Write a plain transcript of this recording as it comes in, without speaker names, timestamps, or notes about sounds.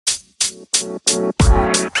Hello,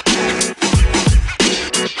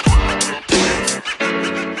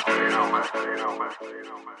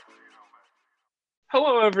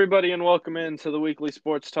 everybody, and welcome into the Weekly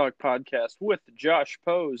Sports Talk podcast with Josh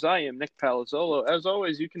Pose. I am Nick Palazzolo. As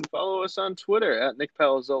always, you can follow us on Twitter at Nick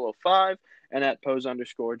Palazzolo5 and at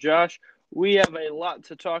Pose_Josh. We have a lot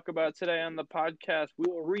to talk about today on the podcast.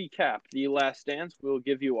 We will recap The Last Dance. We will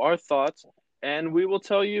give you our thoughts, and we will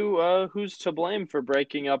tell you who's to blame for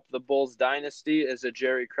breaking up the Bulls dynasty. Is it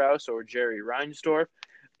Jerry Krause or Jerry Reinsdorf?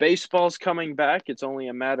 Baseball's coming back. It's only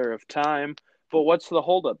a matter of time. But what's the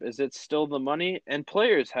holdup? Is it still the money? And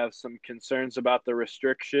players have some concerns about the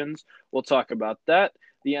restrictions. We'll talk about that.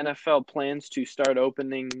 The NFL plans to start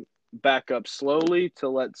opening back up slowly to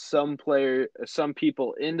let some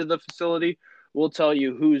people into the facility. We'll tell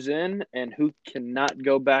you who's in and who cannot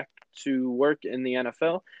go back to work in the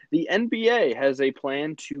NFL. The NBA has a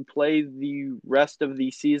plan to play the rest of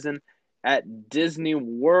the season at Disney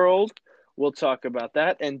World. We'll talk about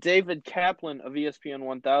that. And David Kaplan of ESPN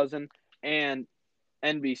 1000 and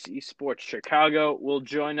NBC Sports Chicago will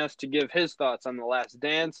join us to give his thoughts on The Last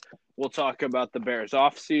Dance. We'll talk about the Bears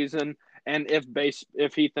offseason and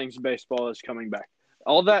if he thinks baseball is coming back.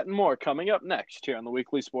 All that and more coming up next here on the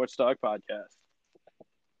Weekly Sports Talk podcast.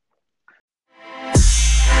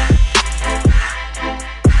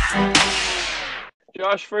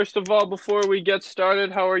 Josh, first of all, before we get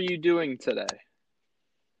started, how are you doing today?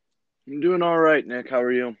 I'm doing all right, Nick. How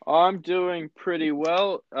are you? I'm doing pretty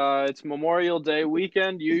well. It's Memorial Day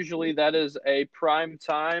weekend. Usually that is a prime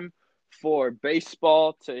time for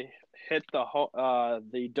baseball to hit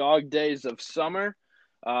the dog days of summer,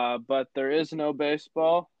 but there is no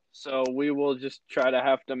baseball, so we will just try to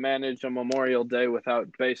have to manage a Memorial Day without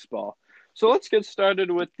baseball. So let's get started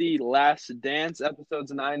with The Last Dance.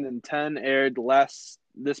 Episodes 9 and 10 aired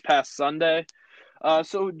this past Sunday.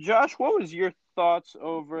 So, Josh, what was your thoughts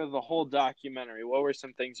over the whole documentary? What were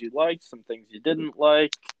some things you liked, some things you didn't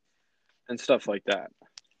like, and stuff like that?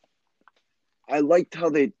 I liked how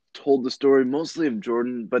they told the story, mostly of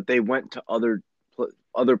Jordan, but they went to other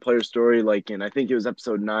players' story, like I think it was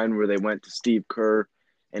episode 9 where they went to Steve Kerr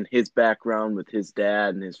and his background with his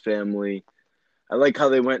dad and his family. I like how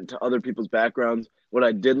they went to other people's backgrounds. What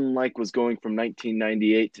I didn't like was going from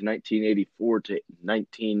 1998 to 1984 to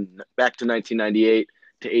back to 1998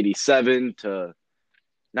 to 87 to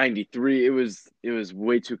 93. It was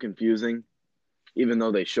way too confusing, even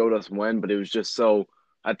though they showed us when, but it was just so.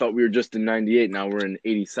 I thought we were just in 98. Now we're in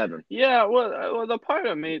 87. Yeah, well, the part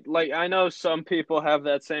of me, like, I know some people have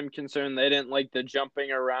that same concern. They didn't like the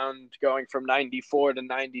jumping around going from 94 to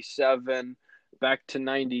 97, back to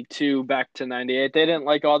 92, back to 98. They didn't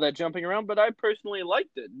like all that jumping around, but I personally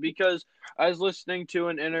liked it because I was listening to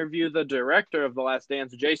an interview the director of The Last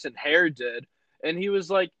Dance, Jason Hare, did, and he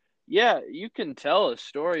was like, yeah, you can tell a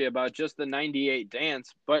story about just the 98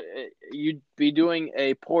 dance, but you'd be doing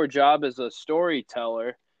a poor job as a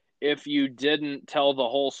storyteller if you didn't tell the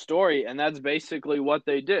whole story, and that's basically what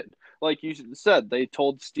they did. Like you said, they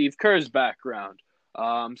told Steve Kerr's background,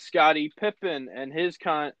 Scottie Pippen and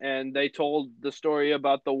and they told the story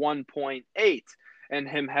about the 1.8 and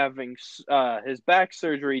him having his back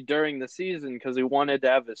surgery during the season because he wanted to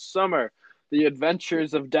have his summer. The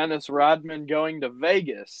adventures of Dennis Rodman going to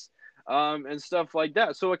Vegas, and stuff like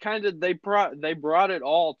that. So they brought it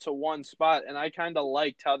all to one spot, and I kind of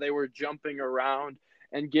liked how they were jumping around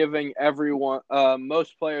and giving everyone,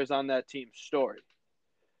 most players on that team, story.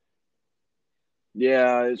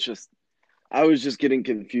 Yeah, it's just I was just getting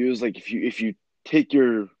confused. Like if you take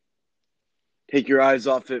your eyes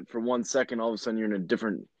off it for 1 second, all of a sudden you're in a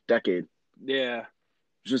different decade. Yeah,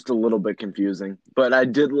 Just a little bit confusing, but I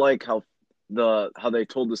did like how they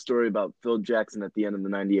told the story about Phil Jackson at the end of the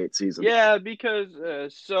 98 season. yeah,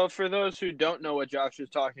 because so for those who don't know what Josh is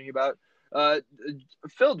talking about,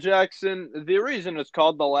 Phil Jackson, the reason it's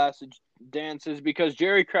called The Last Dance is because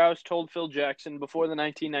Jerry Krause told Phil Jackson before the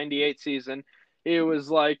 1998 season, he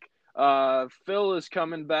was like, Phil is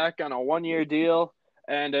coming back on a 1-year deal,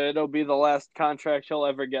 and it'll be the last contract he'll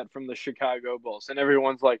ever get from the Chicago Bulls. And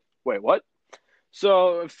everyone's like, wait, what?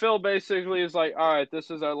 So Phil basically is like, all right,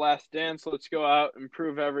 this is our last dance. Let's go out and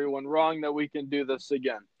prove everyone wrong that we can do this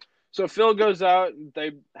again. So Phil goes out, and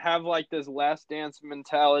they have like this last dance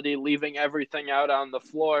mentality, leaving everything out on the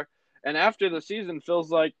floor. And after the season,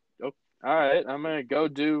 Phil's like, oh, all right, I'm going to go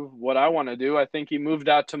do what I want to do. I think he moved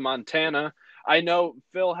out to Montana. I know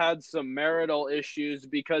Phil had some marital issues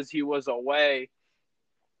because he was away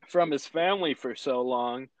from his family for so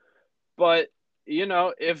long. But, you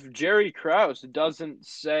know, if Jerry Krause doesn't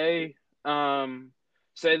say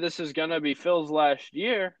this is going to be Phil's last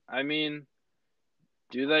year, I mean,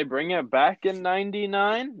 do they bring it back in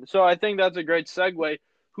 99? So I think that's a great segue.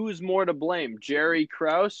 Who's more to blame, Jerry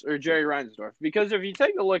Krause or Jerry Reinsdorf? Because if you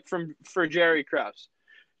take a look for Jerry Krause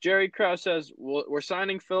says, well, we're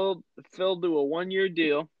signing Phil to a 1-year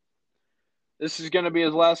deal. This is going to be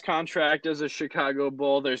his last contract as a Chicago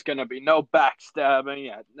Bull. There's going to be no backstabbing.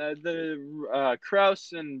 Yeah, the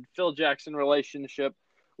Krause and Phil Jackson relationship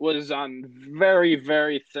was on very,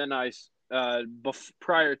 very thin ice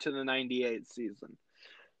prior to the 98 season.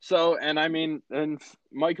 So, and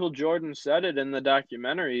Michael Jordan said it in the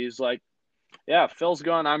documentary. He's like, yeah, Phil's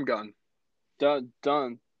gone, I'm gone.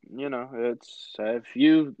 Done. It's if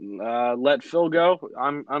you let Phil go,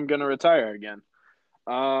 I'm going to retire again.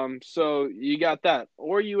 So you got that.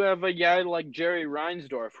 Or you have a guy like Jerry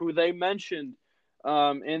Reinsdorf, who they mentioned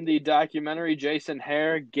in the documentary. Jason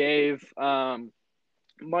Hare gave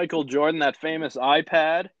Michael Jordan that famous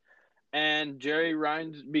iPad, and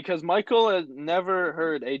because Michael had never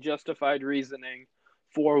heard a justified reasoning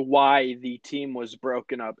for why the team was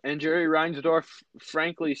broken up. And Jerry Reinsdorf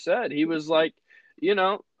frankly said, he was like,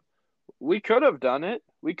 we could have done it.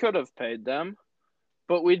 We could have paid them,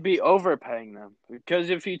 but we'd be overpaying them. Because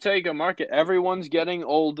if you take a market, everyone's getting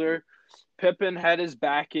older. Pippen had his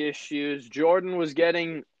back issues. Jordan was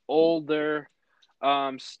getting older.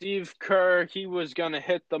 Steve Kerr, he was going to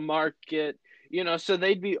hit the market. So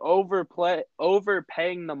they'd be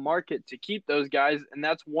overpaying the market to keep those guys. And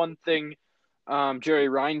that's one thing Jerry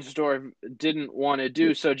Reinsdorf didn't want to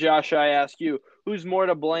do. So, Josh, I ask you, who's more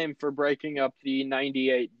to blame for breaking up the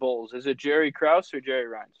 98 Bulls? Is it Jerry Krause or Jerry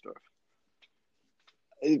Reinsdorf?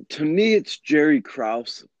 To me, it's Jerry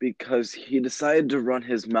Krause because he decided to run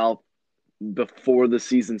his mouth before the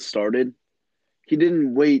season started. He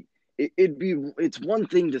didn't wait. It's one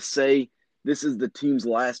thing to say this is the team's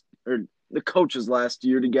last or the coach's last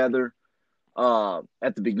year together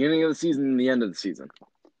at the beginning of the season and the end of the season.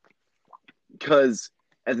 Because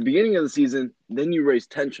at the beginning of the season, then you raise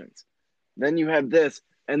tensions. Then you have this,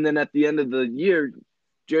 and then at the end of the year,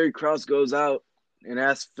 Jerry Krause goes out and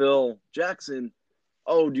asks Phil Jackson,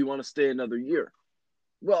 oh, do you want to stay another year?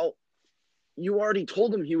 Well, you already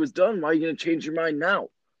told him he was done. Why are you going to change your mind now?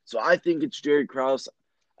 So I think it's Jerry Krause.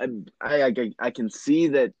 I can see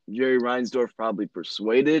that Jerry Reinsdorf probably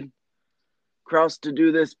persuaded Krause to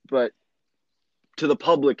do this, but to the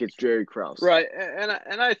public, it's Jerry Krause. Right,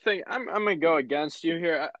 and I think I'm going to go against you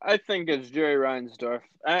here. I think it's Jerry Reinsdorf.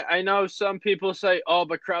 I know some people say, oh,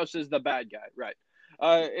 but Krause is the bad guy. Right.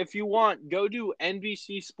 If you want, go to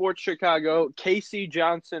NBC Sports Chicago. Casey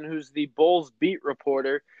Johnson, who's the Bulls beat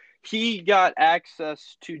reporter, he got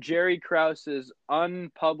access to Jerry Krause's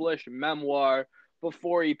unpublished memoir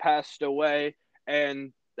before he passed away,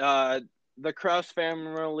 and the Krause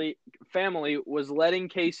family was letting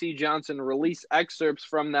Casey Johnson release excerpts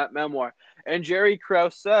from that memoir. And Jerry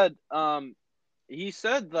Krause said, he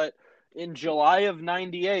said that in July of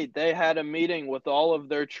 98, they had a meeting with all of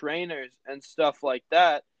their trainers and stuff like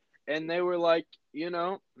that. And they were like,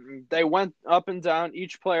 they went up and down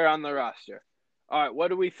each player on the roster. All right, what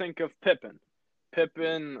do we think of Pippen?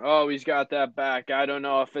 Pippen, oh, he's got that back. I don't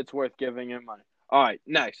know if it's worth giving him money. All right,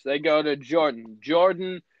 next, they go to Jordan.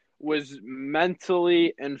 Jordan was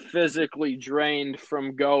mentally and physically drained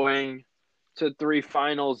from going to 3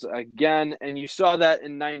 finals again. And you saw that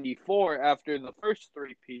in 94 after the first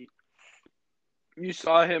three-peat. You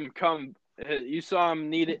saw him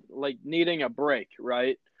needing a break,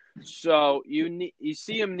 right? So you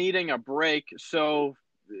see him needing a break. So,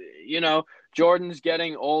 Jordan's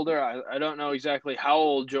getting older. I don't know exactly how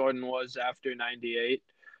old Jordan was after 98,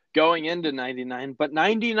 going into 99, but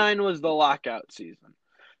 99 was the lockout season.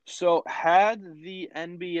 So had the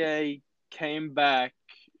NBA came back,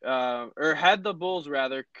 or had the Bulls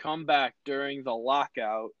rather come back during the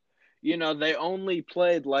lockout, they only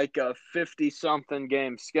played like a 50-something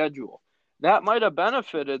game schedule. That might have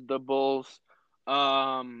benefited the Bulls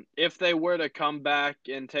if they were to come back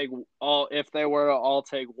and if they were to all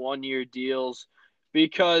take 1-year deals,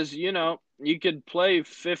 because, you could play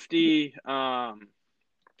 50,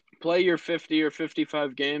 play your 50 or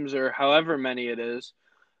 55 games or however many it is.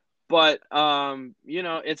 But,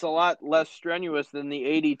 it's a lot less strenuous than the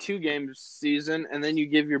 82-game season, and then you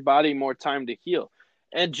give your body more time to heal.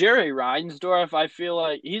 And Jerry Reinsdorf, I feel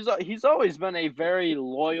like he's always been a very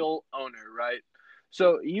loyal owner, right?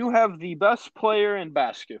 So you have the best player in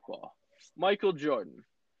basketball, Michael Jordan,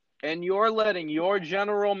 and you're letting your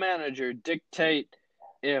general manager dictate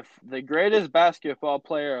if the greatest basketball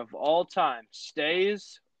player of all time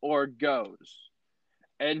stays or goes.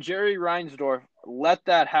 And Jerry Reinsdorf let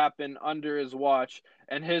that happen under his watch,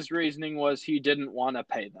 and his reasoning was he didn't want to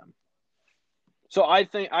pay them. So I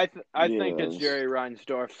think it's Yes. Jerry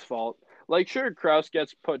Reinsdorf's fault. Like, sure, Kraus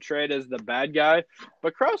gets portrayed as the bad guy,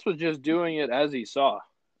 but Kraus was just doing it as he saw.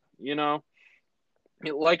 You know,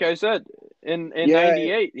 like I said, in Yeah,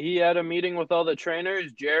 '98, he had a meeting with all the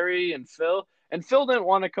trainers, Jerry and Phil, and Phil didn't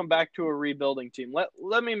want to come back to a rebuilding team.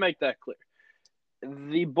 Let me make that clear.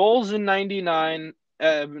 The Bulls in '99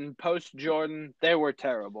 and post Jordan, they were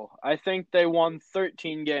terrible. I think they won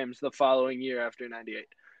 13 games the following year after '98.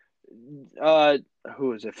 Uh,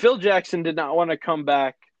 who is it? Phil Jackson did not want to come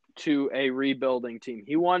back to a rebuilding team.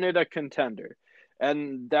 He wanted a contender.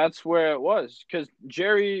 And that's where it was because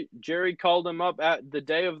Jerry called him up at the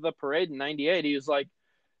day of the parade in '98. He was like,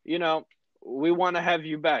 you know, we want to have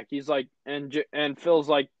you back. He's like, and Phil's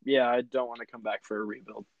like, yeah, I don't want to come back for a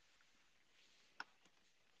rebuild.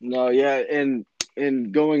 no, yeah,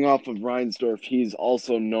 and going off of Reinsdorf, he's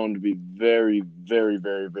also known to be very, very,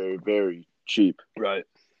 very, very, very cheap. Right.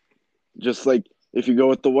 Just like if you go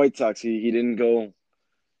with the White Sox, he didn't go.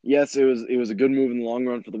 Yes, it was a good move in the long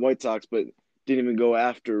run for the White Sox, but didn't even go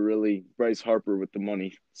after really Bryce Harper with the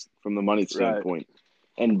money from the money Right. standpoint.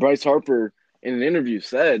 And Bryce Harper in an interview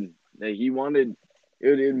said that he wanted it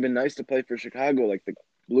would have been nice to play for Chicago, like the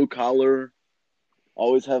blue collar,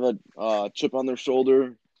 always have a chip on their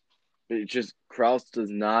shoulder. But it's just Kraus does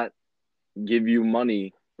not give you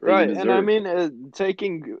money that you Right. And I deserve. mean,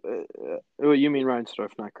 taking, you mean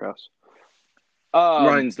Reinsdorf, not Kraus. Um,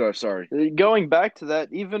 Reinsdorf, sorry. Going back to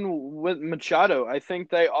that, even with Machado, I think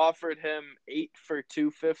they offered him 8 for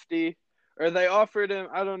 $250, or they offered him.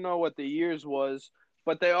 I don't know what the years was,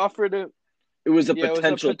 but they offered him. It was a Yeah, it was a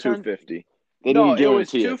potential potential. 250. They No, didn't it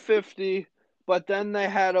was guarantee it. 250, but then they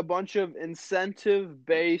had a bunch of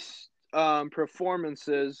incentive-based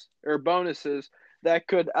performances or bonuses that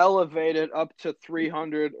could elevate it up to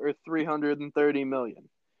 300 or 330 million.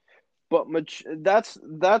 But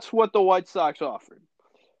that's what the White Sox offered.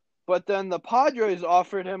 But then the Padres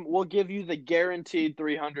offered him, we'll give you the guaranteed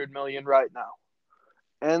 300 million right now.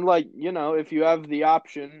 And like, if you have the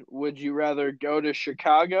option, would you rather go to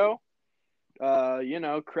Chicago,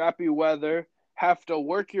 crappy weather, have to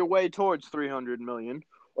work your way towards 300 million,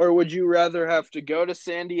 or would you rather have to go to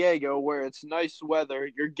San Diego where it's nice weather,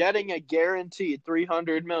 you're getting a guaranteed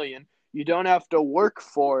 300 million, you don't have to work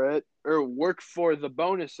for it or work for the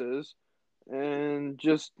bonuses and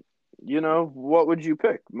just what would you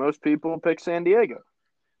pick? Most people pick San Diego.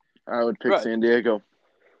 I would pick Right. San Diego.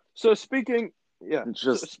 So speaking, yeah. It's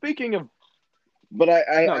So just, speaking of, but no,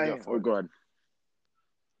 go oh, for it. go ahead.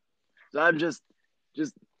 So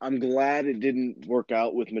I'm glad it didn't work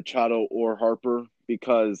out with Machado or Harper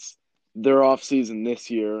because their off season this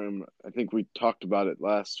year, and I think we talked about it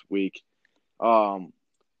last week, um,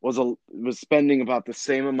 was spending about the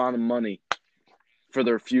same amount of money for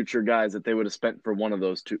their future guys that they would have spent for one of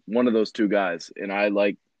those two guys. And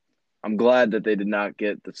I'm glad that they did not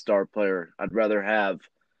get the star player. I'd rather have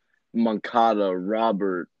Moncada,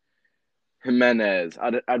 Robert, Jimenez.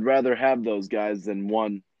 I'd rather have those guys than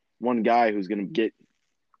one guy who's going to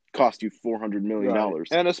cost you $400 million. Right.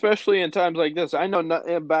 And especially in times like this, I know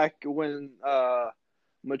back when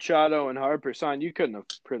Machado and Harper signed, you couldn't have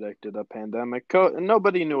predicted a pandemic.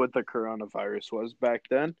 Nobody knew what the coronavirus was back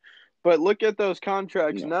then. But look at those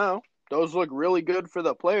contracts No. now. Those look really good for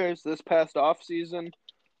the players. This past offseason,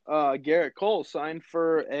 Garrett Cole signed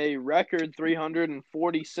for a record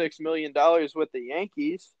 $346 million with the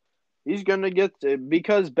Yankees. He's going to get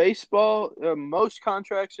because baseball, most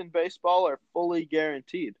contracts in baseball are fully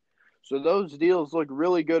guaranteed. So those deals look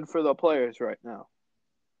really good for the players right now.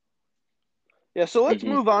 Yeah, so let's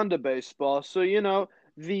Mm-hmm. move on to baseball. So,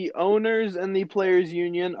 the owners and the players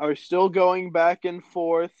union are still going back and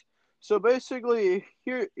forth. So basically,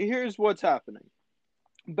 here's what's happening.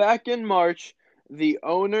 Back in March, the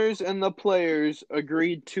owners and the players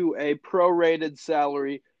agreed to a prorated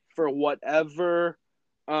salary for whatever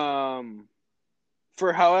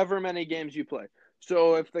for however many games you play.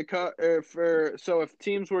 So if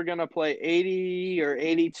teams were going to play 80 or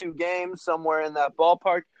 82 games somewhere in that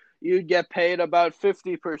ballpark, you'd get paid about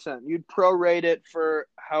 50%. You'd prorate it for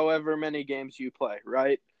however many games you play,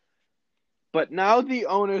 right? But now the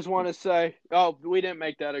owners want to say, "Oh, we didn't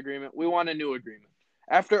make that agreement. We want a new agreement."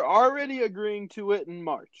 After already agreeing to it in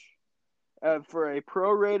March for a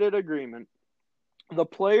prorated agreement, the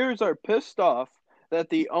players are pissed off that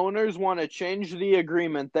the owners want to change the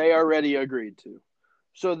agreement they already agreed to.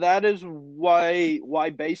 So that is why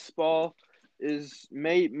baseball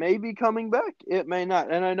may be coming back. It may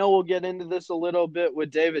not. And I know we'll get into this a little bit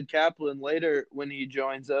with David Kaplan later when he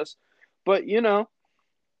joins us. But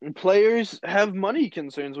players have money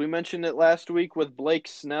concerns. We mentioned it last week with Blake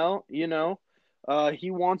Snell,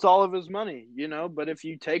 He wants all of his money, but if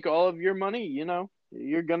you take all of your money,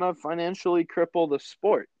 you're going to financially cripple the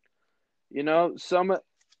sport.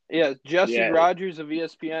 Jesse Yeah, Rogers of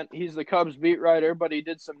ESPN, he's the Cubs beat writer, but he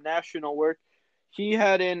did some national work. He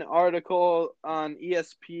had an article on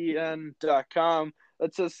ESPN.com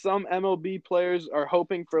that says some MLB players are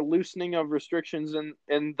hoping for loosening of restrictions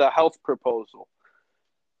in the health proposal.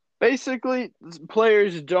 Basically,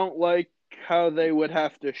 players don't like how they would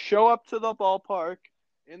have to show up to the ballpark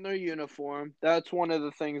in their uniform. That's one of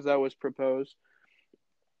the things that was proposed.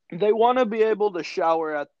 They want to be able to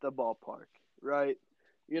shower at the ballpark, right?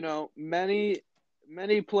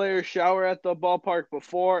 Many players shower at the ballpark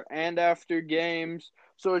before and after games.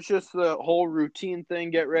 So it's just the whole routine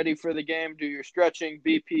thing. Get ready for the game, do your stretching,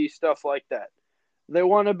 BP, stuff like that. They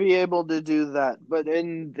want to be able to do that. But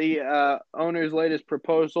in the owner's latest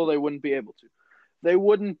proposal, they wouldn't be able to. They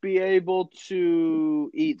wouldn't be able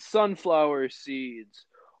to eat sunflower seeds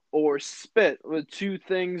or spit, with two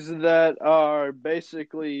things that are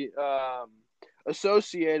basically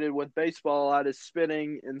associated with baseball a lot is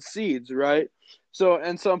spitting and seeds, right? So,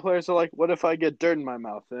 and some players are like, what if I get dirt in my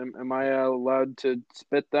mouth? Am I allowed to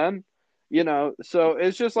spit then? So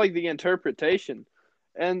it's just like the interpretation.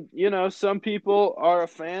 And, some people are a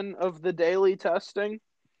fan of the daily testing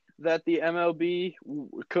that the MLB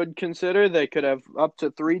could consider. They could have up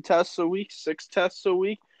to 3 tests a week, 6 tests a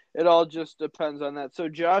week. It all just depends on that. So,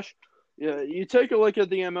 Josh, you take a look at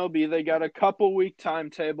the MLB. They got a couple-week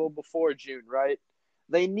timetable before June, right?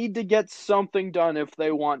 They need to get something done if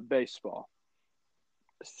they want baseball.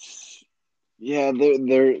 yeah,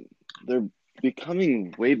 they're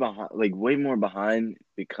becoming way behind, like way more behind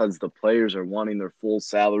because the players are wanting their full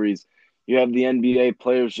salaries. You have the NBA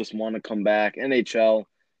players just want to come back. NHL,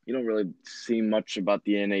 you don't really see much about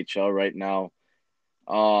the NHL right now.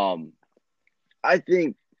 Um, I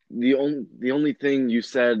think the only thing you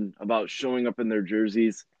said about showing up in their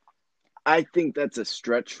jerseys, I think that's a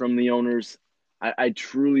stretch from the owners. I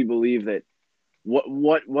truly believe that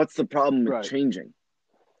what's the problem with Right. changing?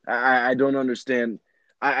 I don't understand.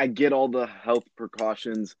 I get all the health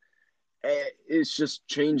precautions. It's just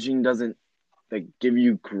changing doesn't like give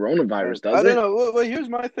you coronavirus, I does don't it? know. Well, here's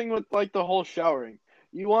my thing with like the whole showering.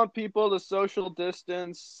 You want people to social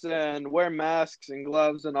distance and wear masks and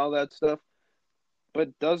gloves and all that stuff,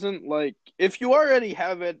 but doesn't like if you already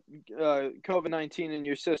have it, COVID-19 in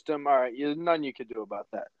your system, all right, there's nothing you could do about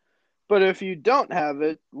that. But if you don't have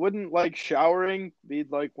it, wouldn't like showering be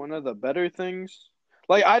like one of the better things?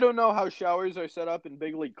 Like I don't know how showers are set up in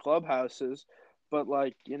big league clubhouses, but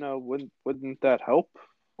like wouldn't that help?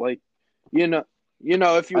 Like you know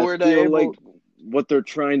if you I were to feel like able what they're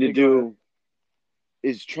trying to to go ahead. do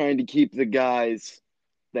is trying to keep the guys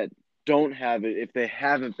that don't have it, if they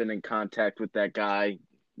haven't been in contact with that guy,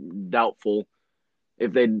 doubtful.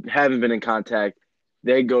 If they haven't been in contact,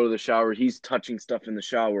 they go to the shower. He's touching stuff in the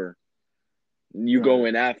shower. You go Right.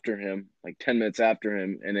 in after him, like 10 minutes after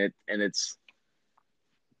him, and it's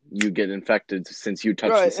you get infected since you touch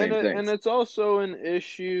the Right, and same things. it's also an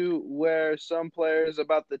issue where some players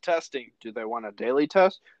about the testing. Do they want a daily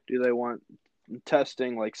test? Do they want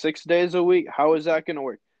testing like 6 days a week? How is that going to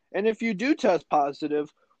work? And if you do test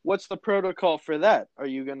positive, what's the protocol for that? Are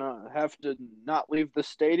you going to have to not leave the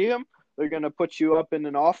stadium? They're going to put you up in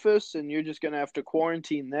an office and you're just going to have to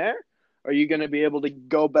quarantine there? Are you going to be able to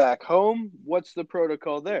go back home? What's the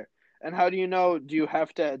protocol there? And how do you know? Do you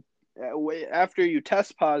have to, after you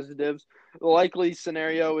test positives, the likely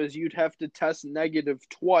scenario is you'd have to test negative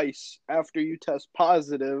twice after you test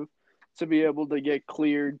positive to be able to get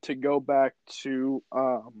cleared to go back to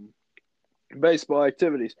baseball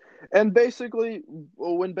activities. And basically,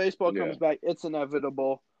 when baseball Yeah, comes back, it's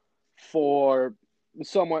inevitable for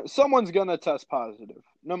someone's gonna test positive,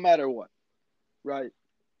 no matter what, right?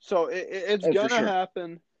 So it's oh for gonna sure.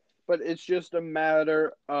 happen, but it's just a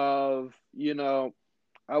matter of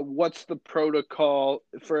what's the protocol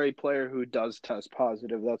for a player who does test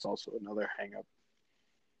positive? That's also another hangup.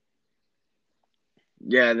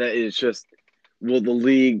 Yeah, that is just will the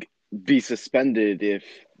league be suspended if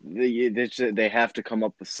they have to come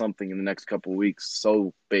up with something in the next couple of weeks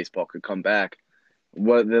so baseball could come back?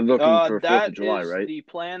 What they're looking for Fourth of That July, is right? the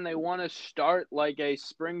plan. They want to start like a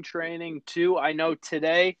spring training too. I know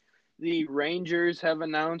today the Rangers have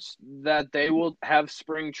announced that they will have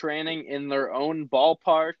spring training in their own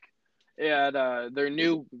ballpark at their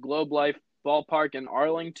new Globe Life ballpark in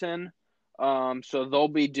Arlington. So they'll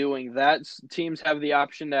be doing that. Teams have the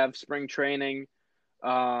option to have spring training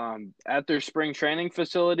at their spring training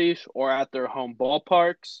facilities or at their home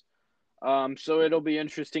ballparks. So it'll be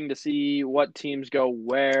interesting to see what teams go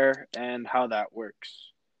where and how that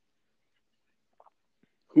works.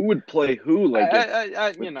 Who would play who? Like if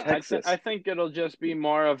You with know, I Texas. think it'll just be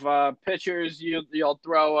more of pitchers. You'll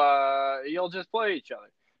throw you'll just play each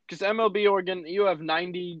other because MLB you have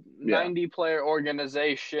Yeah. 90 player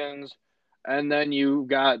organizations, and then you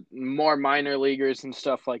got more minor leaguers and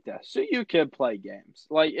stuff like that. So you could play games.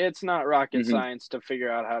 Like it's not rocket Hmm. science to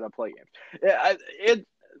figure out how to play games. It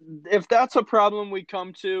if that's a problem we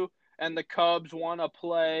come to, and the Cubs want to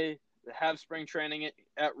play have spring training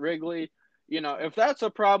at Wrigley, if that's a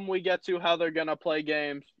problem we get to how they're going to play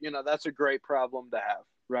games, that's a great problem to have,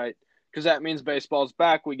 right? Because that means baseball's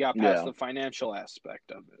back. We got past Yeah. the financial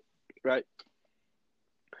aspect of it, right?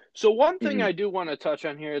 So, one thing Hmm. I do want to touch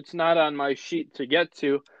on here, it's not on my sheet to get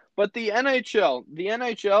to, but the NHL. The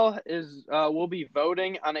NHL will be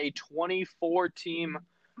voting on a 24 team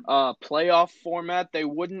playoff format. They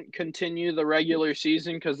wouldn't continue the regular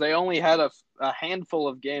season because they only had a handful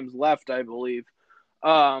of games left, I believe.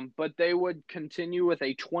 But they would continue with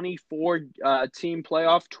a 24 team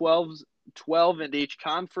playoff, 12 in each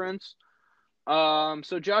conference.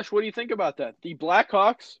 So Josh, what do you think about that? The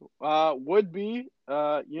Blackhawks would be,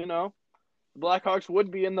 the Blackhawks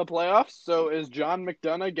would be in the playoffs. So is John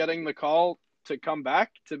McDonough getting the call to come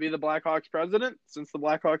back to be the Blackhawks president since the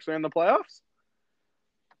Blackhawks are in the playoffs?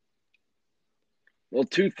 Well,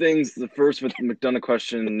 two things. The first with the McDonough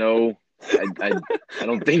question, no, I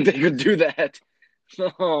don't think they could do that.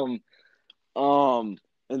 Um,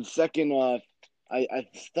 and second off, I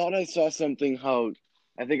thought I saw something how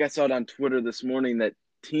I think I saw it on Twitter this morning that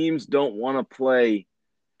teams don't want to play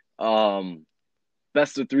um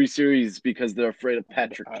best of three series because they're afraid of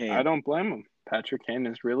Patrick I Kane. don't blame him. Patrick Kane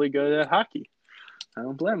is really good at hockey. I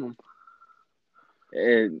don't blame him.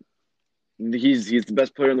 And he's the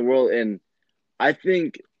best player in the world. And I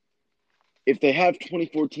think if they have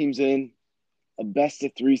 24 teams in, a best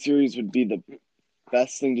of three series would be the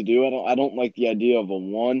best thing to do. I don't like the idea of Yeah, a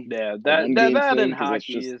one game that thing in because that's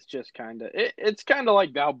hockey just is just it's kind of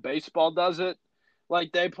like how baseball does it.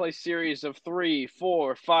 Like they play series of 3,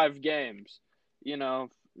 4, 5 games, you know,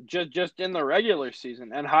 just in the regular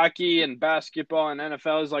season. And hockey and basketball and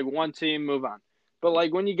NFL is like one team, move on. But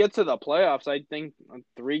like when you get to the playoffs, I think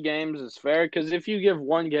 3 games is fair because if you give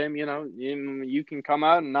one game, you can come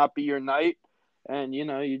out and not be your night, and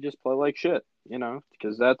you just play like shit,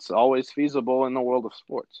 because that's always feasible in the world of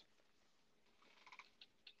sports.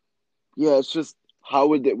 yeah, it's just how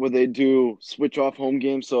would they do switch off home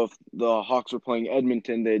games? So if the Hawks were playing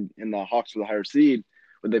Edmonton, they'd and the Hawks were the higher seed,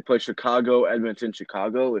 would they play Chicago, Edmonton,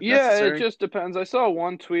 Chicago if Yeah, it necessary? just depends. I saw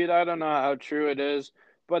one tweet, I don't know how true it is,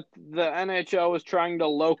 but the NHL was trying to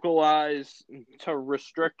localize to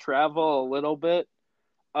restrict travel a little bit.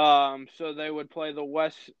 So they would play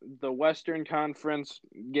the Western Conference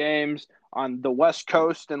games on the West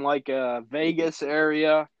Coast in like a Vegas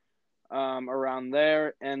area, around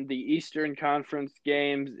there, and the Eastern Conference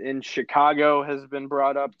games in Chicago has been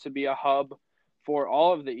brought up to be a hub for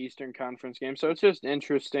all of the Eastern Conference games. So it's just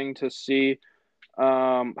interesting to see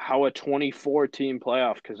how a 24 team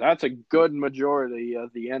playoff, because that's a good majority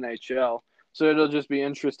of the NHL. So it'll just be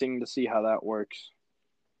interesting to see how that works.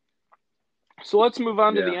 So let's move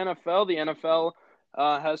on to the Yeah. NFL. The NFL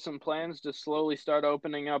has some plans to slowly start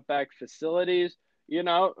opening up back facilities.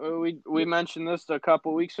 We mentioned this a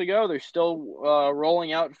couple weeks ago. They're still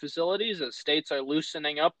rolling out facilities as states are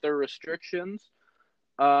loosening up their restrictions.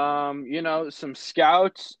 Some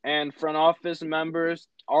scouts and front office members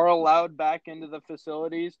are allowed back into the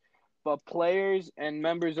facilities, but players and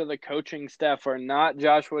members of the coaching staff are not.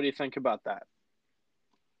 Josh, what do you think about that?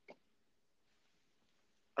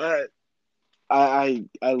 I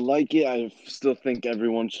I like it. I still think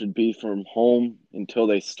everyone should be from home until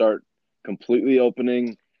they start completely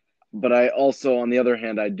opening. But I also, on the other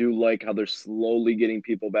hand, I do like how they're slowly getting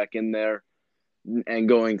people back in there and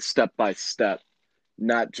going step by step,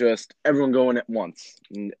 not just everyone going at once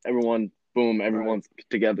and everyone, boom, Right. everyone's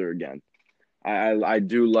together again. I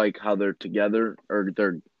do like how they're together or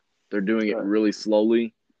they're doing it Right. really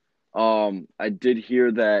slowly. I did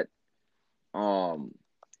hear that um,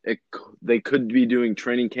 it they could be doing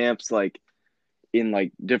training camps like in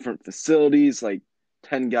like different facilities, like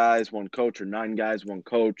 10 guys, one coach, or 9 guys, one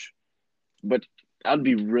coach. But that'd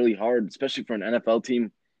be really hard, especially for an NFL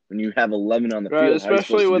team when you have 11 on the Right, field. How are you especially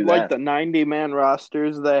supposed to with do like that? the 90-man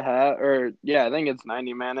rosters they have, or yeah, I think it's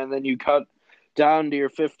 90-man, and then you cut down to your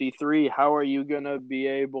 53. How are you gonna be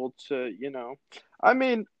able to, I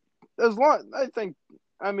mean,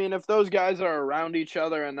 I mean, if those guys are around each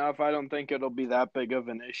other enough, I don't think it'll be that big of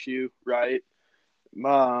an issue, right?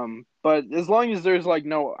 But as long as there's like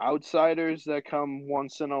no outsiders that come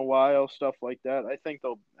once in a while, stuff like that, I think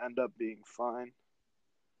they'll end up being fine.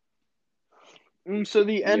 So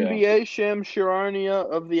the Yeah. NBA Shams Charania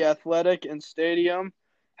of the Athletic and Stadium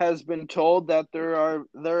has been told that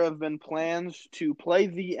there have been plans to play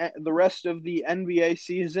the rest of the NBA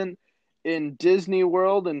season in Disney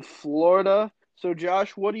World in Florida. So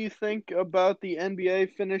Josh, what do you think about the NBA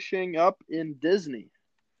finishing up in Disney?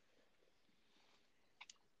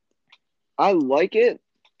 I like it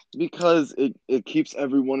because it keeps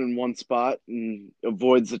everyone in one spot and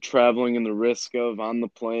avoids the traveling and the risk of on the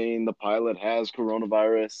plane the pilot has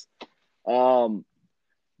coronavirus. Um,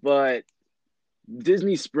 but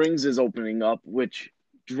Disney Springs is opening up, which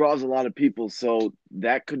draws a lot of people, so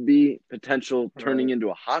that could be potential turning Right. into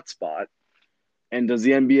a hotspot. And does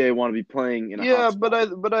the NBA want to be playing in a Yeah,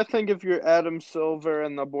 hotspot? but I think if you're Adam Silver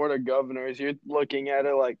and the Board of Governors, you're looking at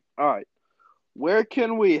it like, all right, where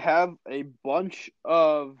can we have a bunch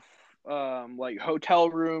of like hotel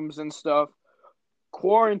rooms and stuff,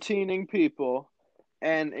 quarantining people,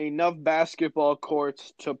 and enough basketball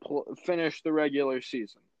courts to finish the regular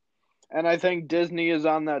season? And I think Disney is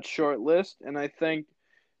on that short list. And I think,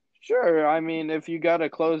 sure, I mean, if you got to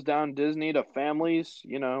close down Disney to families,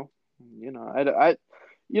 I,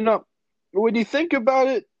 you know, when you think about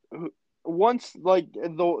it, once like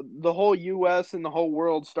the whole U.S. and the whole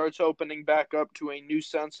world starts opening back up to a new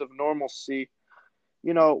sense of normalcy,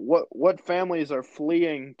 what families are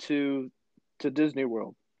fleeing to Disney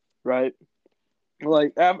World, right?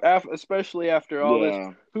 Like especially after all this,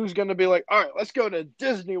 Yeah. who's going to be like, all right, let's go to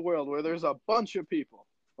Disney World where there's a bunch of people.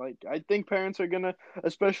 Like I think parents are gonna,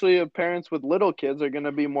 especially if parents with little kids, are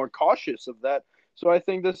gonna be more cautious of that. So I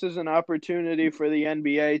think this is an opportunity for the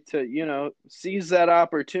NBA to, seize that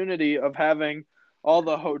opportunity of having all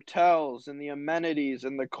the hotels and the amenities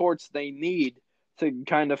and the courts they need to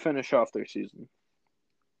kind of finish off their season.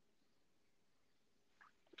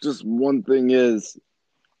 Just one thing is,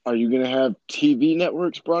 are you going to have TV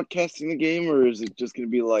networks broadcasting the game, or is it just going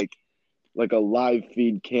to be like a live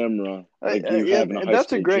feed camera like you Yeah, have in a high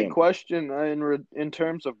that's a school great gym? question in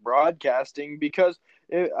terms of broadcasting because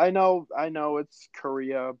I know it's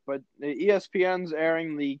Korea, but ESPN's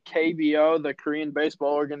airing the KBO, the Korean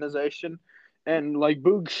Baseball Organization, and like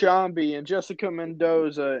Boog Shambi and Jessica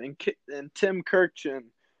Mendoza and Tim Kurkjian,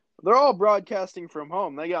 they're all broadcasting from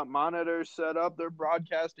home. They got monitors set up. They're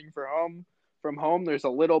broadcasting from home. There's a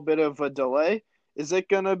little bit of a delay. Is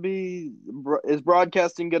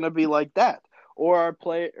broadcasting gonna be like that? Or our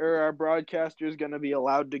broadcasters going to be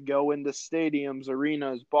allowed to go into stadiums,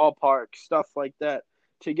 arenas, ballparks, stuff like that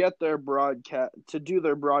to get their broadcast to do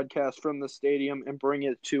their broadcast from the stadium and bring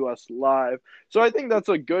it to us live? So I think that's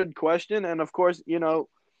a good question, and of course,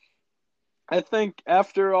 I think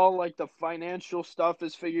after all like the financial stuff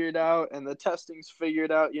is figured out and the testing's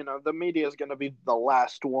figured out, the media is going to be the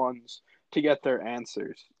last ones to get their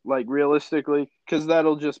answers. Like realistically, cuz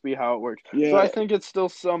that'll just be how it works. So I Yeah, think it's still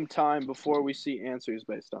some time before we see answers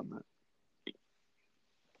based on that.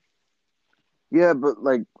 yeah, but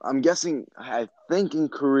like I'm guessing, I think in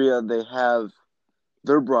Korea they have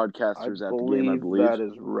their I broadcasters at the game, I believe believe. that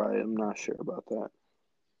is right. I'm not sure about that.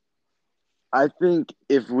 I think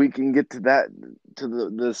if we can get to that to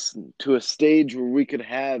this to a stage where we could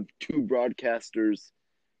have two broadcasters,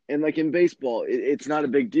 and like in baseball, it's not a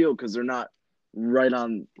big deal because they're not right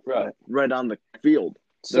on Right. right on the field.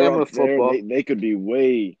 They're Same up with there. football. They could be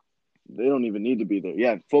way. They don't even need to be there.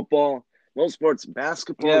 Yeah, football, most sports,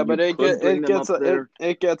 basketball, Yeah, but you could bring them up there,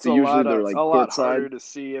 it gets but usually they're a like lot courtside. harder to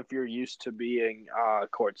see if you're used to being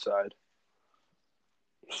courtside.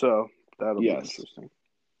 So that'll be Yes. interesting.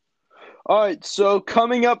 All right, so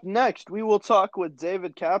coming up next, we will talk with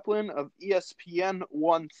David Kaplan of ESPN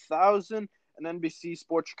 1000 and NBC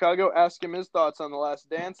Sports Chicago. Ask him his thoughts on The Last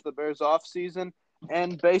Dance, the Bears offseason,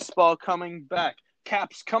 and baseball coming back.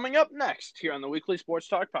 Caps coming up next here on the Weekly Sports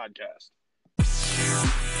Talk Podcast.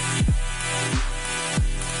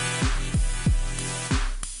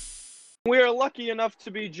 We are lucky enough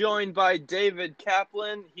to be joined by David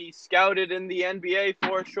Kaplan. He scouted in the NBA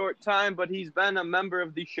for a short time, but he's been a member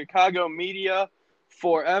of the Chicago media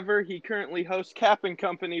forever. He currently hosts Cap and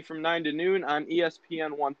Company from 9 to noon on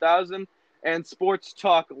ESPN 1000 and Sports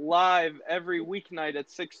Talk Live every weeknight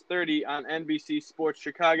at 6:30 on NBC Sports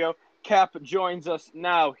Chicago. Cap joins us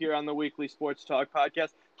now here on the Weekly Sports Talk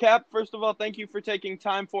Podcast. Cap, first of all, thank you for taking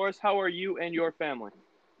time for us. How are you and your family?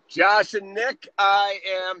 Josh and Nick, I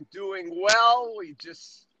am doing well. We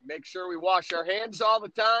just make sure we wash our hands all the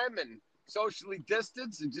time and socially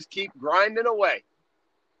distance and just keep grinding away.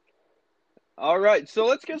 All right, so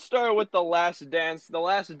let's get started with The Last Dance. The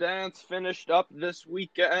Last Dance finished up this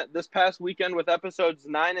past weekend with episodes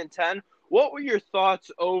 9 and 10. what were your thoughts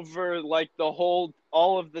over like all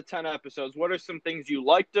of the 10 episodes? What are some things you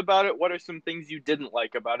liked about it? What are some things you didn't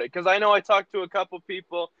like about it? Because I know I talked to a couple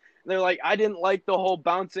people. They're like, I didn't like the whole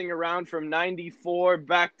bouncing around from 94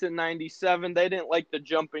 back to 97. They didn't like the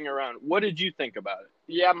jumping around. What did you think about it?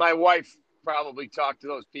 Yeah, my wife probably talked to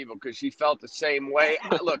those people because she felt the same way.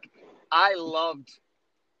 Look, I loved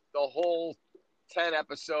the whole 10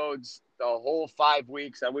 episodes, the whole 5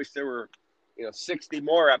 weeks. I wish there were, 60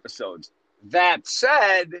 more episodes. That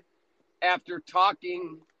said, after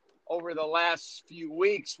talking over the last few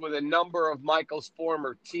weeks with a number of Michael's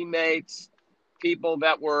former teammates, people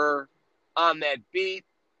that were on that beat,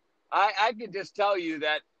 I can just tell you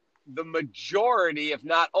that the majority, if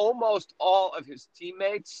not almost all of his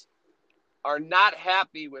teammates, are not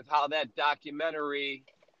happy with how that documentary,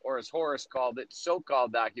 or as Horace called it,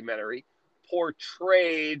 so-called documentary,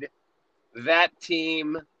 portrayed that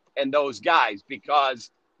team and those guys,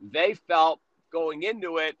 because they felt going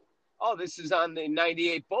into it, oh, this is on the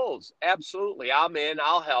 98 Bulls. Absolutely. I'm in.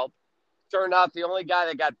 I'll help. Turned out the only guy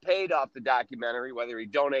that got paid off the documentary, whether he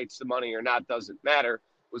donates the money or not doesn't matter,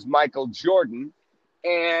 was Michael Jordan.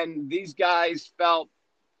 And these guys felt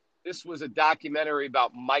this was a documentary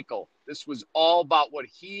about Michael. This was all about what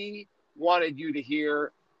he wanted you to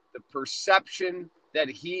hear, the perception that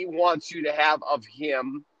he wants you to have of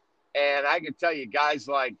him. And I can tell you, guys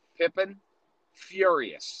like Pippen,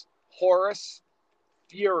 furious. Horace,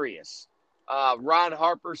 furious. Ron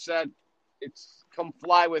Harper said, it's Come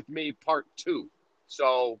Fly With Me Part 2.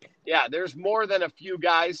 So, yeah, there's more than a few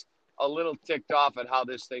guys a little ticked off at how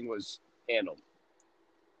this thing was handled.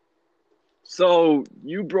 So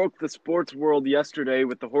you broke the sports world yesterday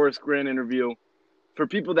with the Horace Grant interview. For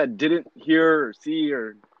people that didn't hear or see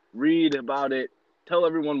or read about it, tell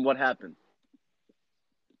everyone what happened.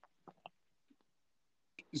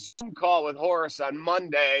 Zoom call with Horace on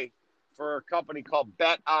Monday for a company called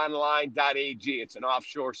betonline.ag. It's an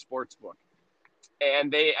offshore sports book.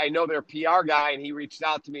 And I know their PR guy, and he reached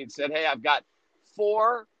out to me and said, hey, I've got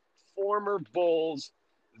 4 former Bulls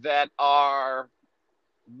that are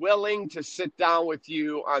willing to sit down with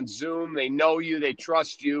you on Zoom. They know you. They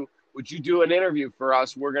trust you. Would you do an interview for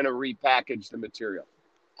us? We're going to repackage the material.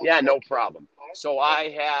 Yeah, no problem. So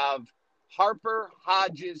I have Harper,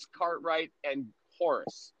 Hodges, Cartwright, and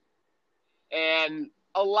Horace. And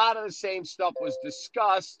a lot of the same stuff was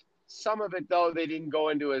discussed. Some of it, though, they didn't go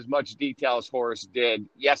into as much detail as Horace did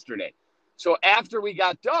yesterday. So after we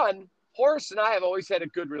got done, Horace and I have always had a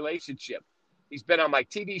good relationship. He's been on my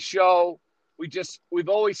TV show. We've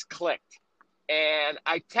always clicked. And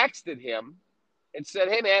I texted him and said,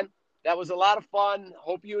 hey, man, that was a lot of fun.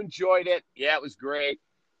 Hope you enjoyed it. Yeah, it was great.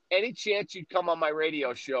 Any chance you'd come on my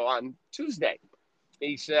radio show on Tuesday?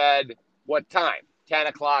 He said, what time? 10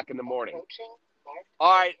 o'clock in the morning.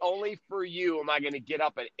 All right, only for you am I going to get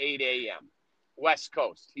up at 8 a.m. West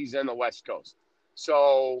Coast. He's in the West Coast.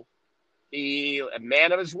 So a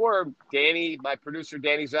man of his word, Danny, my producer,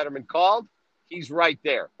 Danny Zetterman, called. He's right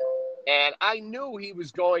there. And I knew he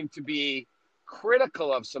was going to be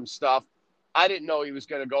critical of some stuff. I didn't know he was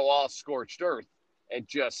going to go all scorched earth and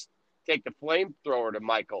just take the flamethrower to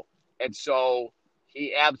Michael. And so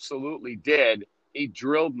he absolutely did. He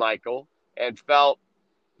drilled Michael and felt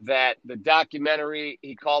that the documentary,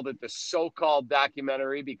 he called it the so-called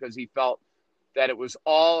documentary because he felt that it was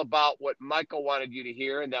all about what Michael wanted you to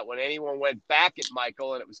hear, and that when anyone went back at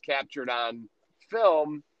Michael and it was captured on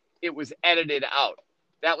film, it was edited out.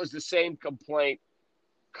 That was the same complaint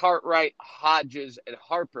Cartwright, Hodges, and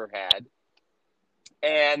Harper had.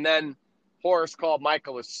 And then Horace called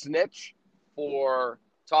Michael a snitch for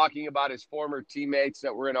talking about his former teammates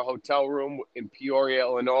that were in a hotel room in Peoria,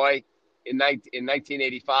 Illinois in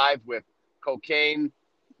 1985 with cocaine,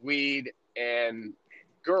 weed, and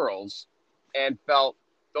girls, and felt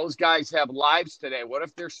those guys have lives today. What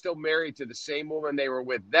if they're still married to the same woman they were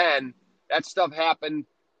with then? That stuff happened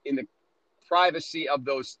in the privacy of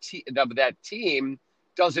of that team.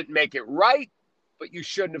 Doesn't make it right, but you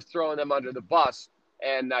shouldn't have thrown them under the bus.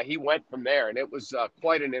 And he went from there, and it was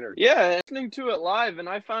quite an interview. Yeah, listening to it live, and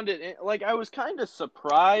I found it, like, I was kind of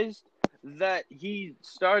surprised that he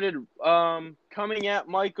started coming at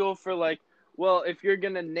Michael for, like, well, if you're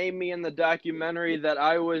going to name me in the documentary that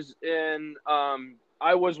I was in,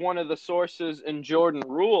 I was one of the sources in Jordan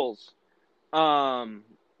Rules. I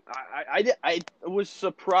was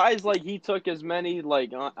surprised, like, he took as many,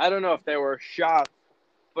 like, I don't know if they were shots,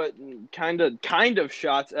 but kind of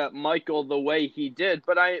shots at Michael the way he did.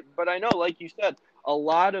 But I know, like you said, a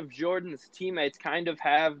lot of Jordan's teammates kind of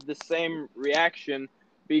have the same reaction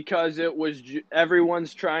because it was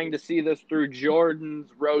everyone's trying to see this through Jordan's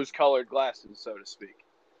rose-colored glasses, so to speak.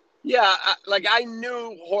 Yeah, I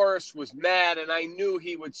knew Horace was mad, and I knew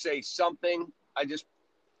he would say something. I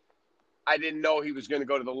didn't know he was going to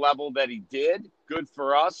go to the level that he did. Good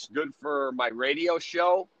for us. Good for my radio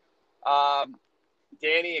show. Um,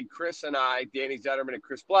 Danny and Chris and I, Danny Zetterman and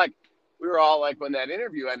Chris Black, we were all like, when that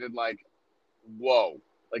interview ended, like, whoa,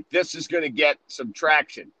 like this is going to get some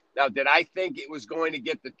traction. Now, did I think it was going to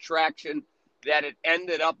get the traction that it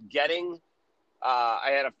ended up getting?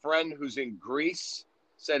 I had a friend who's in Greece,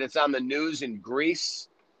 said it's on the news in Greece.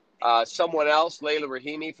 Someone else, Layla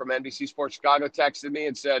Rahimi from NBC Sports Chicago, texted me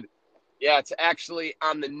and said, yeah, it's actually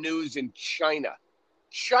on the news in China.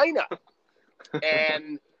 China.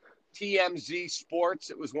 And TMZ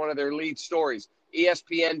Sports, it was one of their lead stories.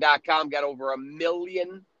 ESPN.com got over 1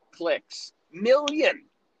 million clicks. Million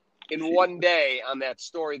in one day on that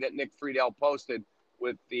story that Nick Friedel posted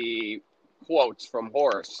with the quotes from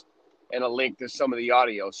Horace and a link to some of the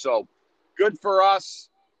audio. So good for us.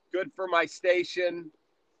 Good for my station.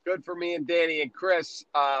 Good for me and Danny and Chris.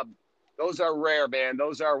 Those are rare, man.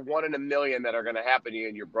 Those are 1 in a million that are going to happen to you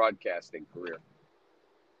in your broadcasting career.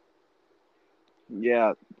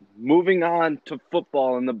 Yeah. Moving on to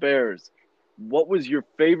football and the Bears. What was your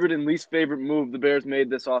favorite and least favorite move the Bears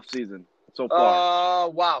made this offseason so far?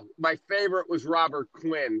 Wow. My favorite was Robert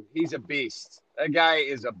Quinn. He's a beast. That guy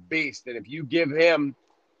is a beast. And if you give him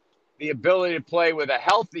the ability to play with a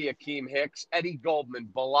healthy Akeem Hicks, Eddie Goldman,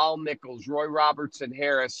 Bilal Nichols, Roy Robertson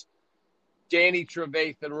Harris, Danny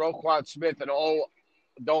Trevathan, Roquan Smith, and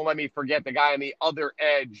don't let me forget the guy on the other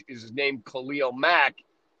edge is his name Khalil Mack.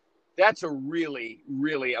 That's a really,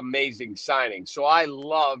 really amazing signing. So I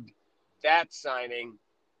loved that signing.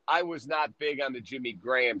 I was not big on the Jimmy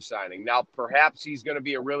Graham signing. Now, perhaps he's going to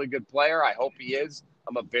be a really good player. I hope he is.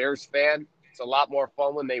 I'm a Bears fan. It's a lot more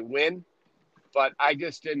fun when they win. But I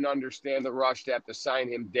just didn't understand the rush to have to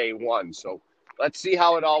sign him day one. So let's see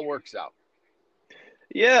how it all works out.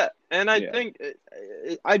 Yeah, and I think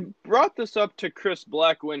I brought this up to Chris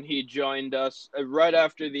Black when he joined us right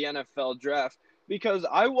after the NFL draft because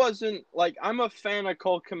I wasn't like I'm a fan of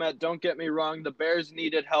Cole Kmet, don't get me wrong, the Bears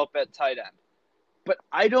needed help at tight end. But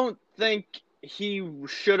I don't think he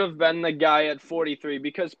should have been the guy at 43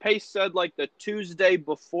 because Pace said like the Tuesday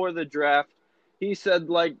before the draft, he said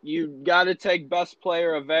like you got to take best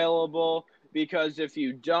player available because if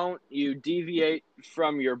you don't, you deviate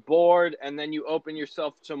from your board and then you open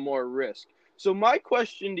yourself to more risk. So my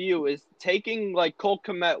question to you is taking like Cole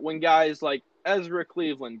Kmet when guys like Ezra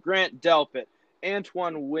Cleveland, Grant Delpit,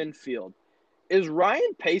 Antoine Winfield, is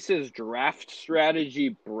Ryan Pace's draft strategy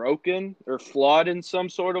broken or flawed in some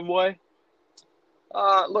sort of way?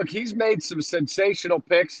 Look, he's made some sensational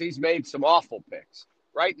picks. He's made some awful picks.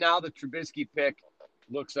 Right now, the Trubisky pick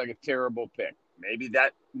looks like a terrible pick. Maybe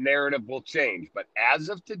that narrative will change. But as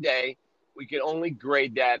of today, we can only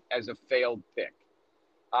grade that as a failed pick.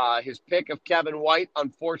 His pick of Kevin White,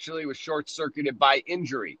 unfortunately, was short-circuited by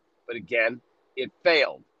injury. But again, it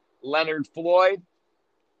failed. Leonard Floyd,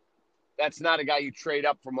 that's not a guy you trade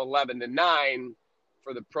up from 11 to 9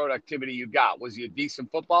 for the productivity you got. Was he a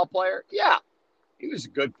decent football player? Yeah. He was a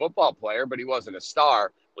good football player, but he wasn't a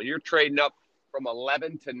star. When you're trading up from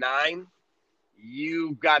 11 to 9,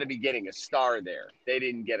 you've got to be getting a star there. They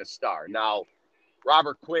didn't get a star. Now,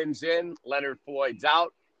 Robert Quinn's in, Leonard Floyd's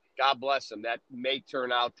out. God bless him. That may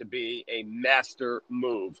turn out to be a master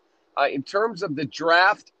move. In terms of the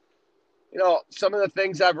draft, some of the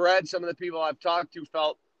things I've read, some of the people I've talked to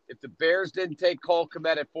felt if the Bears didn't take Cole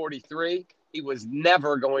Kmet at 43, he was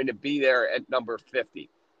never going to be there at number 50.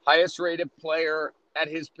 Highest rated player at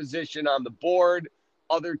his position on the board.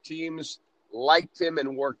 Other teams liked him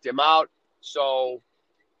and worked him out. So,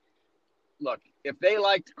 look, if they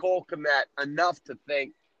liked Cole Kmet enough to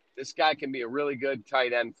think this guy can be a really good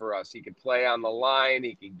tight end for us, he can play on the line,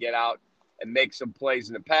 he can get out and make some plays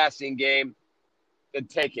in the passing game, then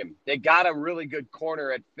take him. They got a really good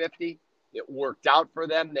corner at 50. It worked out for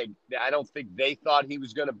them. I don't think they thought he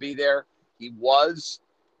was going to be there. He was,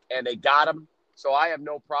 and they got him. So I have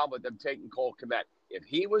no problem with them taking Cole Kmet. If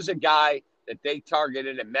he was a guy that they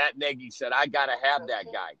targeted and Matt Nagy said, I got to have that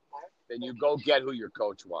guy, then you go get who your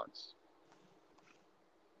coach wants.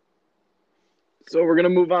 So we're going to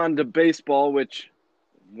move on to baseball, which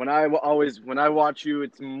when I watch you,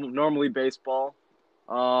 it's normally baseball.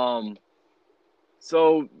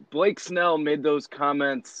 So Blake Snell made those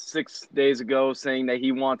comments 6 days ago saying that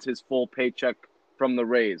he wants his full paycheck from the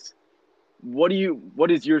Rays. What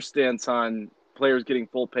is your stance on players getting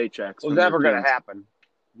full paychecks? Well, never going to happen.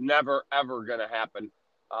 Never, ever going to happen.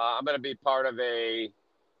 I'm going to be part of a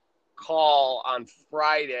call on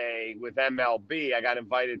Friday with MLB. I got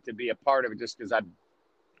invited to be a part of it just because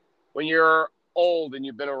when you're old and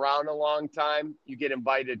you've been around a long time, you get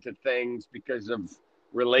invited to things because of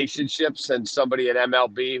relationships. And somebody at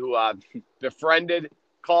MLB who I've befriended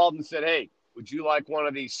called and said, hey, would you like one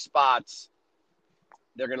of these spots?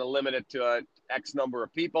 They're going to limit it to an X number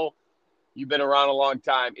of people. You've been around a long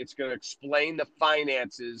time. It's going to explain the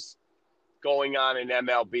finances going on in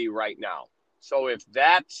MLB right now. So if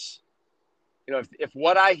that's, if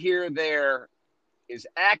what I hear there is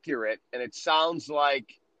accurate and it sounds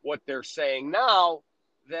like what they're saying now,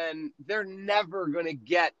 then they're never going to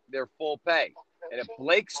get their full pay. And if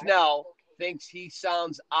Blake Snell thinks he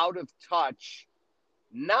sounds out of touch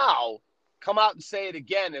now, come out and say it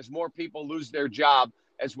again as more people lose their job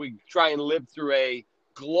as we try and live through a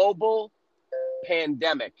global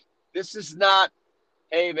pandemic. This is not,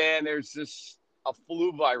 hey, man, there's a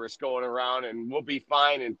flu virus going around and we'll be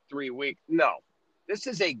fine in 3 weeks. No, this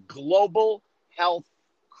is a global health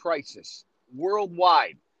crisis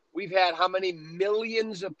worldwide. We've had how many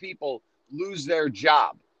millions of people lose their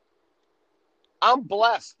job? I'm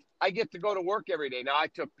blessed. I get to go to work every day. Now, I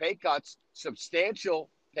took pay cuts, substantial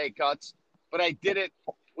pay cuts, but I did it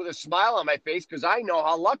with a smile on my face because I know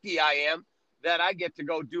how lucky I am that I get to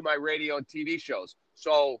go do my radio and TV shows.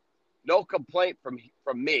 So no complaint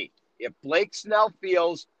from me. If Blake Snell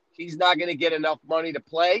feels he's not going to get enough money to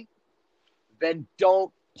play, then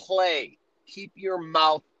don't play. Keep your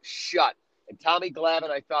mouth shut. And Tommy Glavine,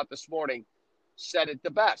 I thought this morning, said it the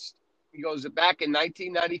best. He goes, back in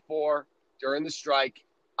 1994, during the strike,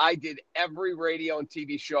 I did every radio and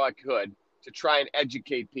TV show I could to try and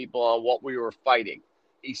educate people on what we were fighting.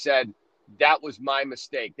 He said, that was my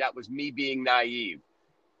mistake. That was me being naive.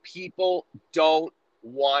 People don't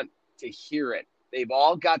want to hear it. They've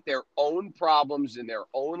all got their own problems in their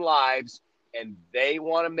own lives, and they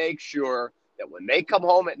want to make sure that when they come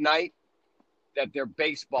home at night, that their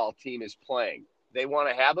baseball team is playing. They want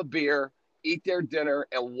to have a beer, eat their dinner,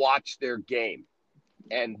 and watch their game.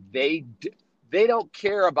 And they don't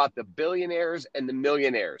care about the billionaires and the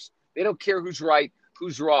millionaires. They don't care who's right,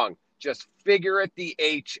 who's wrong. Just figure it the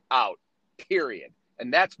H out, period.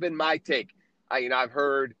 And that's been my take. I've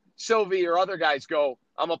heard Sylvie or other guys go,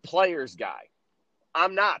 I'm a player's guy.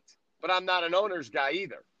 I'm not, but I'm not an owner's guy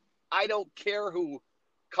either. I don't care who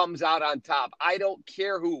comes out on top. I don't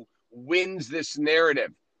care who wins this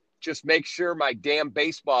narrative. Just make sure my damn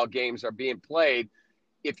baseball games are being played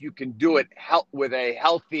if you can do it with a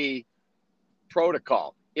healthy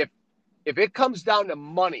protocol. If it comes down to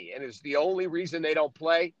money and is the only reason they don't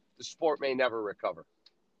play, the sport may never recover.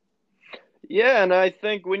 Yeah, and I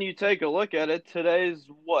think when you take a look at it, today's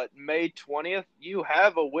May 20th? You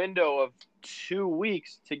have a window of 2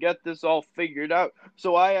 weeks to get this all figured out.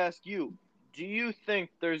 So I ask you, do you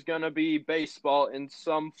think there's going to be baseball in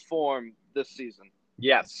some form this season?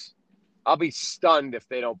 Yes. I'll be stunned if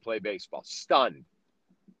they don't play baseball. Stunned.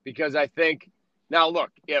 Because I think, now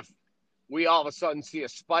look, if we all of a sudden see a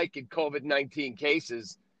spike in COVID-19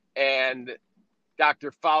 cases and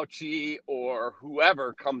Dr. Fauci or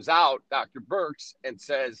whoever comes out, Dr. Birx, and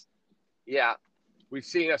says, yeah, we've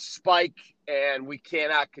seen a spike and we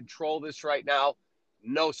cannot control this right now,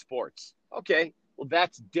 no sports. Okay, well,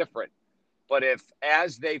 that's different. But if,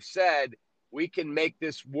 as they've said, we can make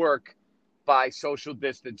this work by social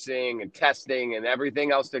distancing and testing and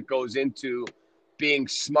everything else that goes into being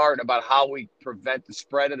smart about how we prevent the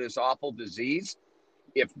spread of this awful disease,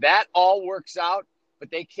 if that all works out,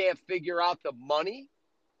 but they can't figure out the money,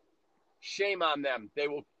 shame on them. They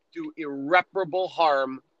will do irreparable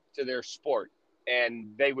harm to their sport,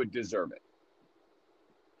 and they would deserve it.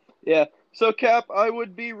 Yeah. So, Cap, I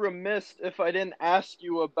would be remiss if I didn't ask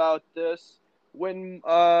you about this. When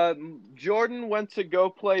Jordan went to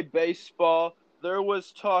go play baseball, there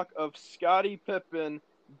was talk of Scottie Pippen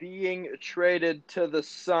being traded to the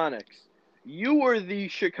Sonics. You were the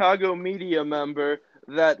Chicago media member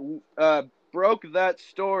that broke that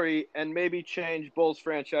story and maybe changed Bulls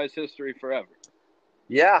franchise history forever.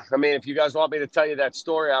 Yeah, I mean, if you guys want me to tell you that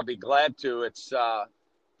story, I'll be glad to. It's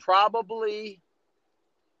probably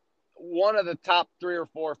one of the top 3 or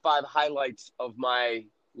 4 or 5 highlights of my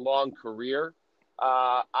long career.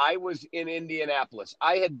 I was in Indianapolis.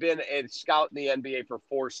 I had been a scout in the NBA for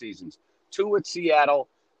 4 seasons, 2 at Seattle,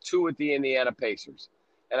 2 at the Indiana Pacers.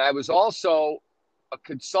 And I was also a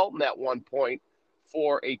consultant at one point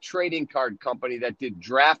for a trading card company that did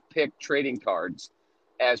draft pick trading cards.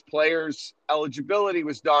 As players' eligibility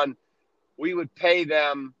was done, we would pay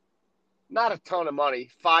them not a ton of money,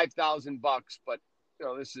 $5,000, but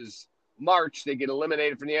this is March. They get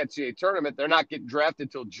eliminated from the NCAA tournament. They're not getting drafted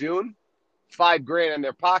until June. $5,000 in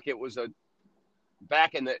their pocket was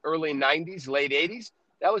back in the early 90s, late 80s.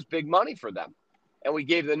 That was big money for them. and we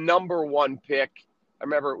gave the number 1 pick. I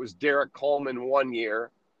remember it was Derek Coleman one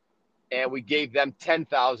year, and we gave them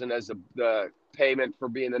 $10,000 as the payment for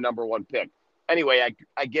being the number 1 pick. Anyway,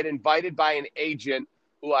 I get invited by an agent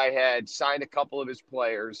who I had signed a couple of his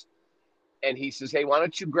players, and he says, hey, why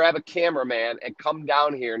don't you grab a cameraman and come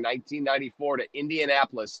down here in 1994 to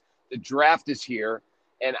Indianapolis. The draft is here,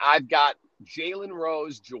 and I've got Jalen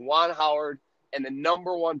Rose, Juwan Howard, and the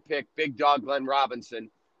number 1 pick, Big Dog Glenn Robinson.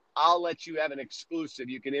 I'll let you have an exclusive.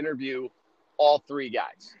 You can interview all 3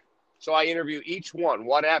 guys. So I interview each one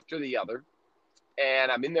after the other,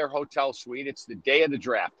 and I'm in their hotel suite. It's the day of the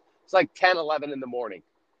draft. It's like 10, 11 in the morning.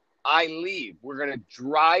 I leave. We're going to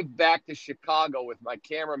drive back to Chicago with my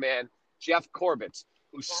cameraman, Jeff Corbett,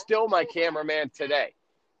 who's still my cameraman today.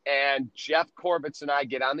 And Jeff Corbett and I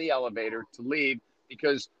get on the elevator to leave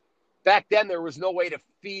because back then there was no way to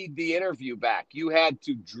feed the interview back. You had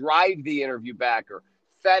to drive the interview back or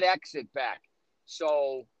FedEx it back.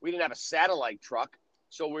 So we didn't have a satellite truck.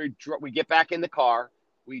 So we get back in the car.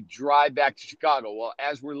 We drive back to Chicago. Well,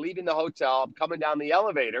 as we're leaving the hotel, I'm coming down the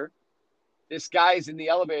elevator. This guy's in the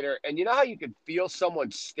elevator. And you know how you can feel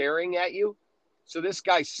someone staring at you? So this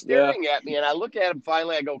guy's staring at me, and I look at him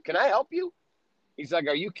finally. I go, can I help you? He's like,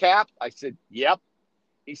 are you Cap? I said, yep.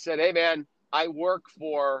 He said, hey, man, I work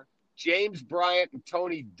for James Bryant and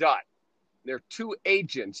Tony Dutt. They're 2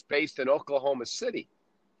 agents based in Oklahoma City.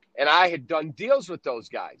 And I had done deals with those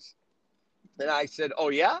guys. And I said, oh,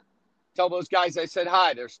 yeah? Tell those guys I said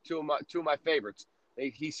hi. There's two of my favorites.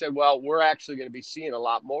 He said, well, we're actually going to be seeing a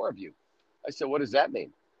lot more of you. I said, what does that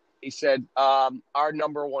mean? He said, our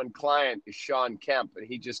number 1 client is Shawn Kemp, and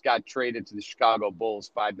he just got traded to the Chicago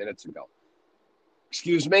Bulls 5 minutes ago.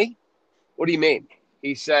 Excuse me? What do you mean?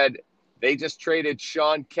 He said, they just traded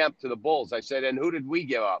Shawn Kemp to the Bulls. I said, and who did we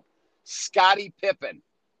give up? Scottie Pippen.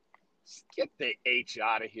 Get the H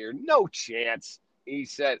out of here. No chance. He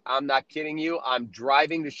said, I'm not kidding you. I'm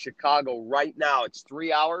driving to Chicago right now. It's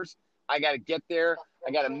 3 hours. I got to get there.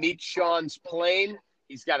 I got to meet Shawn's plane.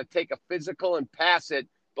 He's got to take a physical and pass it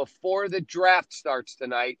before the draft starts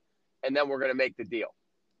tonight, and then we're going to make the deal.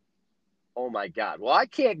 Oh, my God. Well, I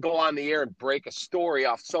can't go on the air and break a story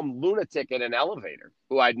off some lunatic in an elevator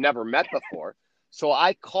who I'd never met before. So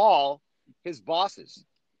I call his bosses.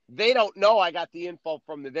 They don't know I got the info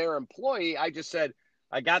from their employee. I just said,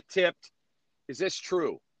 I got tipped. Is this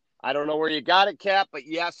true? I don't know where you got it, Cap, but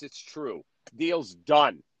yes, it's true. Deal's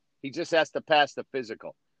done. He just has to pass the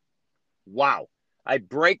physical. Wow. I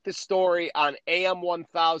break the story on AM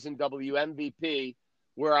 1000 WMVP,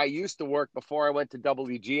 where I used to work before I went to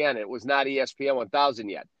WGN. It was not ESPN 1000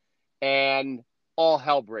 yet. And all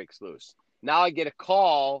hell breaks loose. Now I get a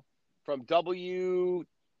call from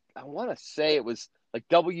I want to say it was like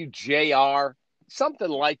WJR, something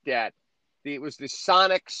like that. It was the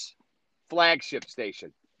Sonics flagship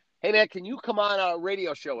station. Hey, man, can you come on a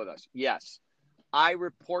radio show with us? Yes. I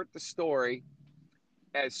report the story.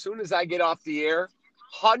 As soon as I get off the air,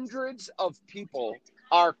 hundreds of people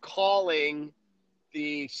are calling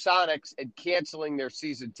the Sonics and canceling their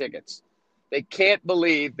season tickets. They can't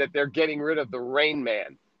believe that they're getting rid of the Rain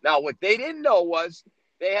Man. Now, what they didn't know was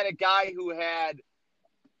they had a guy who had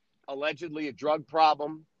allegedly a drug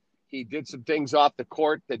problem. He did some things off the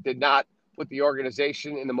court that did not put the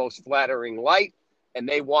organization in the most flattering light, and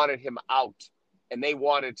they wanted him out. And they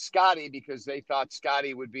wanted Scottie because they thought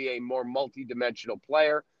Scottie would be a more multidimensional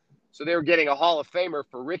player. So they were getting a Hall of Famer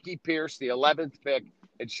for Ricky Pierce, the 11th pick,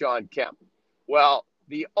 and Shawn Kemp. Well,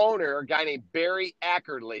 the owner, a guy named Barry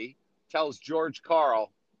Ackerley, tells George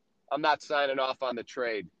Karl, I'm not signing off on the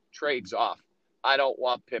trade. Trade's off. I don't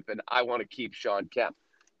want Pippen. I want to keep Shawn Kemp.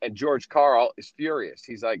 And George Karl is furious.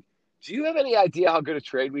 He's like, do you have any idea how good a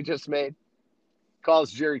trade we just made?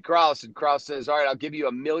 Calls Jerry Krause, and Krause says, all right, I'll give you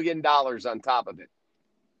 $1 million on top of it.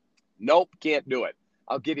 Nope, can't do it.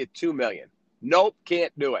 I'll give you $2 million. Nope,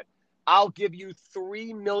 can't do it. I'll give you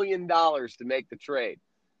 $3 million to make the trade.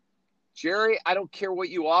 Jerry, I don't care what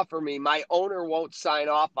you offer me. My owner won't sign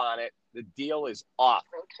off on it. The deal is off.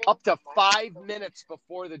 Up to 5 minutes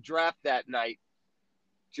before the draft that night,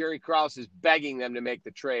 Jerry Krause is begging them to make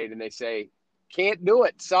the trade, and they say, can't do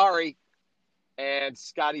it. Sorry. And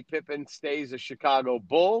Scottie Pippen stays a Chicago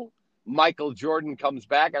Bull. Michael Jordan comes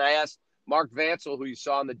back. And I asked Mark Vancil, who you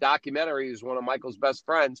saw in the documentary, who's one of Michael's best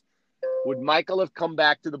friends, would Michael have come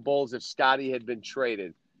back to the Bulls if Scottie had been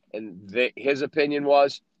traded? And his opinion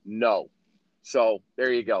was no. So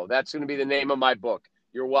there you go. That's going to be the name of my book.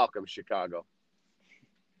 You're welcome, Chicago.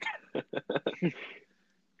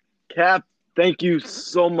 Cap, thank you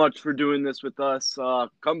so much for doing this with us.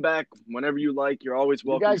 Come back whenever you like. You're always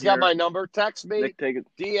welcome. You guys here. got my number. Text me, Nick, take it.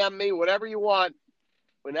 DM me, whatever you want.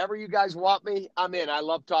 Whenever you guys want me, I'm in. I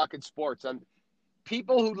love talking sports.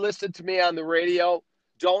 People who listen to me on the radio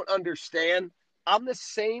don't understand. I'm the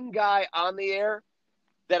same guy on the air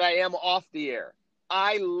that I am off the air.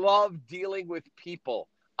 I love dealing with people.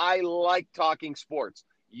 I like talking sports.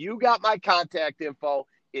 You got my contact info.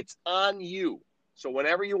 It's on you. So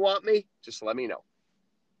whenever you want me, just let me know.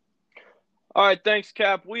 All right, thanks,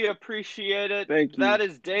 Cap. We appreciate it. Thank you. That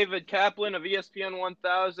is David Kaplan of ESPN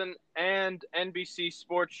 1000 and NBC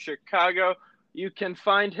Sports Chicago. You can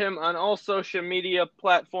find him on all social media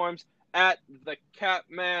platforms at The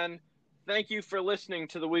Capman. Thank you for listening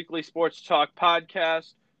to the Weekly Sports Talk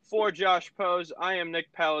podcast. For Josh Pose, I am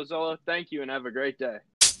Nick Palazzolo. Thank you and have a great day.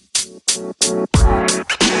 You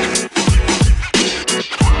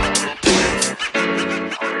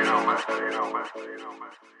know, man.